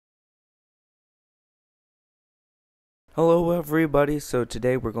Hello everybody, so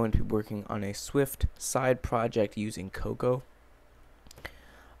today we're going to be working on a Swift side project using Cocoa.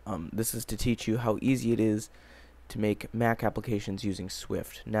 This is to teach you how easy it is to make Mac applications using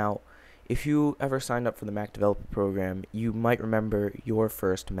Swift. Now, if you ever signed up for the Mac Developer Program, you might remember your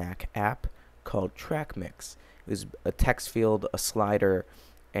first Mac app called TrackMix. It was a text field, a slider,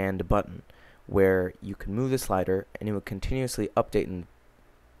 and a button where you could move the slider and it would continuously update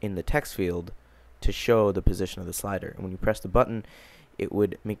in the text field to show the position of the slider. And when you press the button, it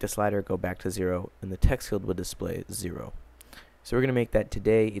would make the slider go back to 0 and the text field would display 0. So we're going to make that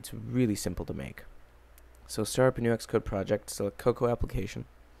today. It's really simple to make. So start up a new Xcode project, select Cocoa application.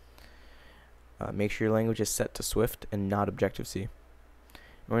 Make sure your language is set to Swift and not Objective-C.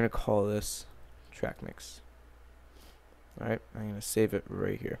 We're going to call this TrackMix. Alright, I'm going to save it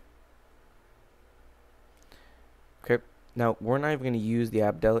right here. Okay, now we're not even going to use the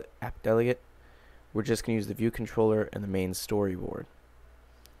app delegate. We're just going to use the view controller and the main storyboard.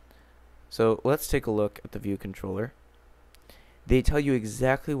 So let's take a look at the view controller. They tell you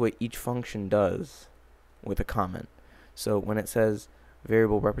exactly what each function does with a comment. So when it says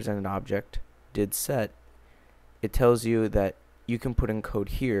variable represented object did set, it tells you that you can put in code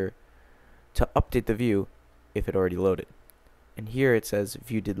here to update the view if it already loaded. And here it says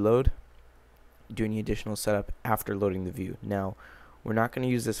view did load. Do any additional setup after loading the view. Now, we're not going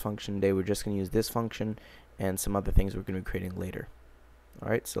to use this function today. We're just going to use this function and some other things we're going to be creating later.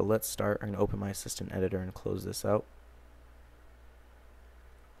 Alright, so let's start. I'm going to open my assistant editor and close this out.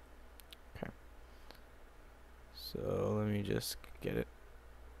 Okay. So let me just get it.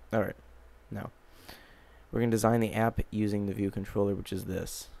 Alright, now we're going to design the app using the view controller, which is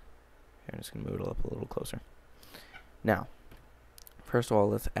this. Okay, I'm just going to move it up a little closer. Now, first of all,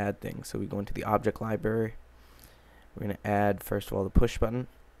 let's add things. So we go into the object library. We're going to add, first of all, the push button.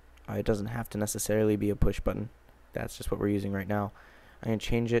 It doesn't have to necessarily be a push button. That's just what we're using right now. I'm going to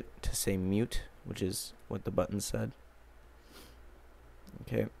change it to say mute, which is what the button said.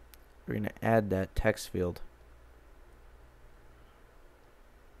 Okay, we're going to add that text field.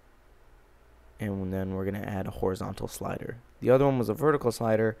 And then we're going to add a horizontal slider. The other one was a vertical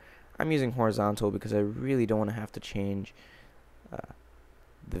slider. I'm using horizontal because I really don't want to have to change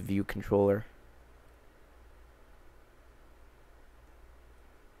the view controller.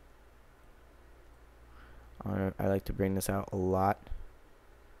 I like to bring this out a lot.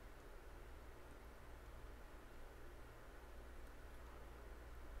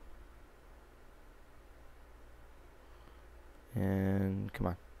 And come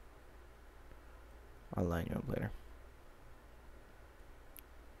on. I'll line you up later.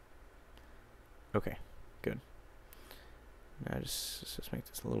 Okay, good. Now just make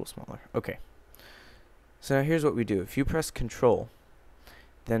this a little smaller. Okay. So now here's what we do. If you press Control,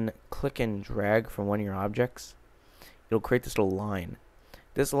 then click and drag from one of your objects, it'll create this little line.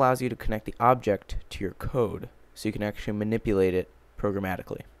 This allows you to connect the object to your code so you can actually manipulate it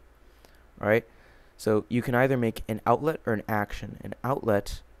programmatically. Alright? So you can either make an outlet or an action. An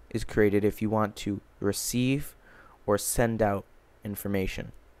outlet is created if you want to receive or send out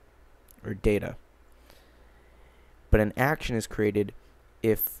information or data. But an action is created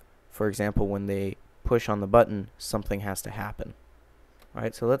if, for example, when they push on the button, something has to happen.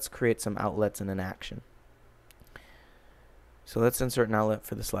 Alright, so let's create some outlets and an action. So let's insert an outlet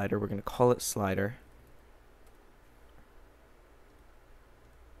for the slider. We're going to call it slider.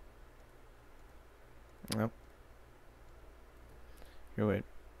 Nope. Here, wait.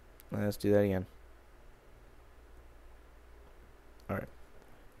 Let's do that again. Alright.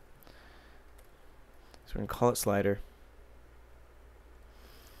 So we're going to call it slider.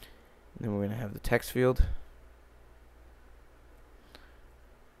 And then we're going to have the text field.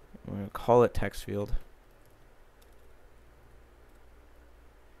 We're going to call it text field.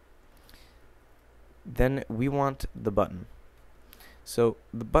 Then we want the button. So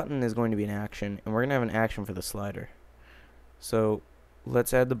the button is going to be an action, and we're going to have an action for the slider. So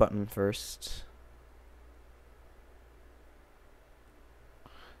let's add the button first.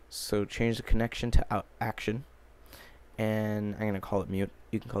 So change the connection to action, and I'm going to call it mute.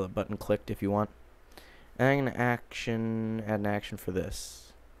 You can call it button clicked if you want. And I'm going to add an action for this.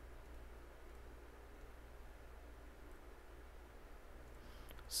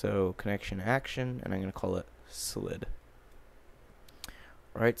 So connection action, and I'm going to call it slid.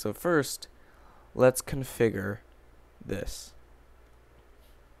 Alright, so first, let's configure this.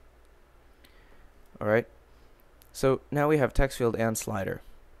 Alright, so now we have text field and slider.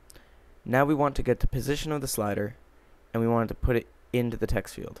 Now we want to get the position of the slider, and we want to put it into the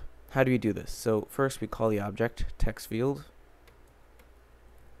text field. How do we do this? So first we call the object text field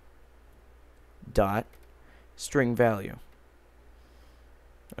dot string value.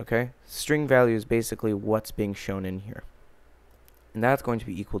 Okay, string value is basically what's being shown in here, and that's going to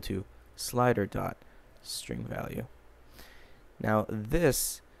be equal to slider dot string value. Now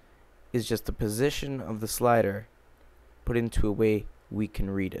this is just the position of the slider put into a way we can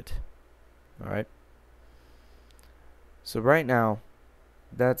read it. Alright, so right now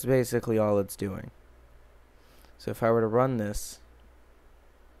that's basically all it's doing. So if I were to run this,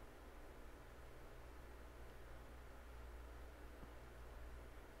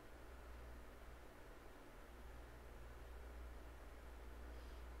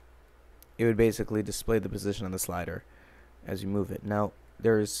 it would basically display the position of the slider as you move it. Now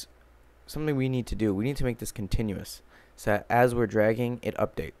there's something we need to do. We need to make this continuous so that as we're dragging, it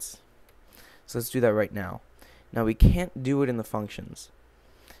updates. So let's do that right now. Now we can't do it in the functions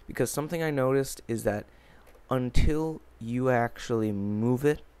because something I noticed is that until you actually move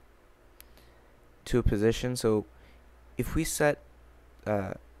it to a position, so if we set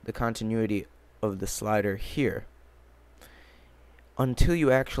the continuity of the slider here, until you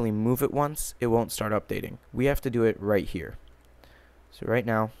actually move it once, it won't start updating. We have to do it right here. So right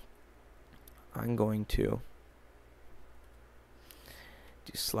now, I'm going to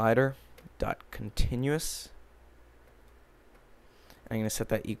do slider dot continuous. I'm going to set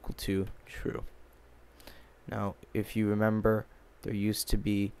that equal to true. Now, if you remember, there used to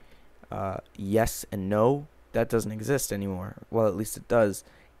be yes and no. That doesn't exist anymore. Well, at least it does.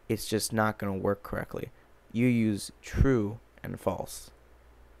 It's just not going to work correctly. You use true and false.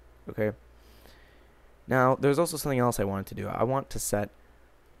 Okay. Now, there's also something else I wanted to do. I want to set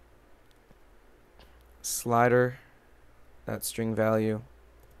slider that string value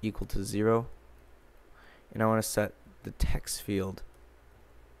equal to 0, and I want to set the text field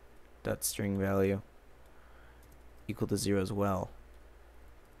dot string value equal to 0 as well,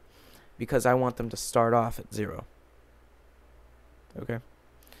 because I want them to start off at 0. Okay.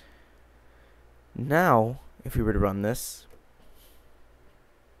 Now, if we were to run this,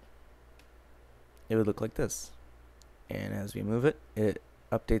 it would look like this, and as we move it, it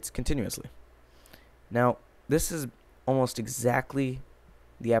updates continuously. Now, this is almost exactly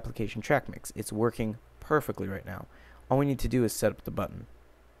the application track mix. It's working perfectly right now. All we need to do is set up the button.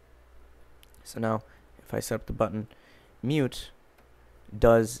 So now, if I set up the button, mute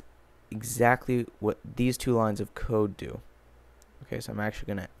does exactly what these two lines of code do. Okay, so I'm actually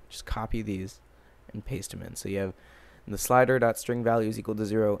going to just copy these and paste them in. So you have the slider dot string value is equal to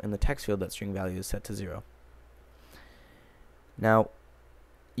 0, and the text field dot string value is set to 0. Now,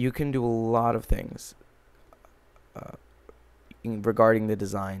 you can do a lot of things regarding the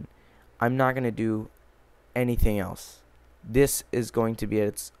design. I'm not going to do anything else. This is going to be at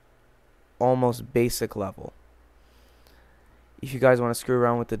its almost basic level. If you guys want to screw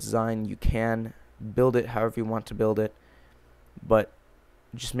around with the design, you can build it however you want to build it, but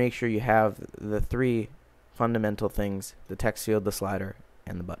just make sure you have the 3 fundamental things: the text field, the slider,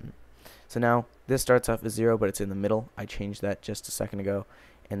 and the button. So now this starts off as 0, but it's in the middle. I changed that just a second ago,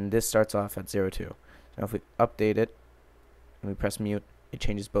 and this starts off at 0 too. Now if we update it and we press mute, it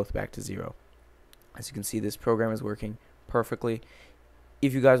changes both back to 0. As you can see, this program is working perfectly.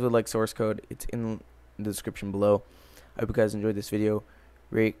 If you guys would like source code, it's in the description below. I hope you guys enjoyed this video.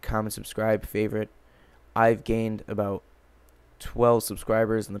 Rate, comment, subscribe, favorite. I've gained about 12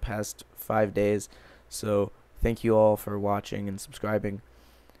 subscribers in the past 5 days, so thank you all for watching and subscribing.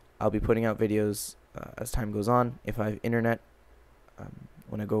 I'll be putting out videos as time goes on. If I have internet,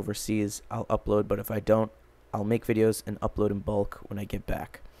 when I go overseas, I'll upload, but if I don't, I'll make videos and upload in bulk when I get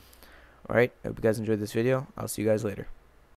back. Alright, I hope you guys enjoyed this video. I'll see you guys later.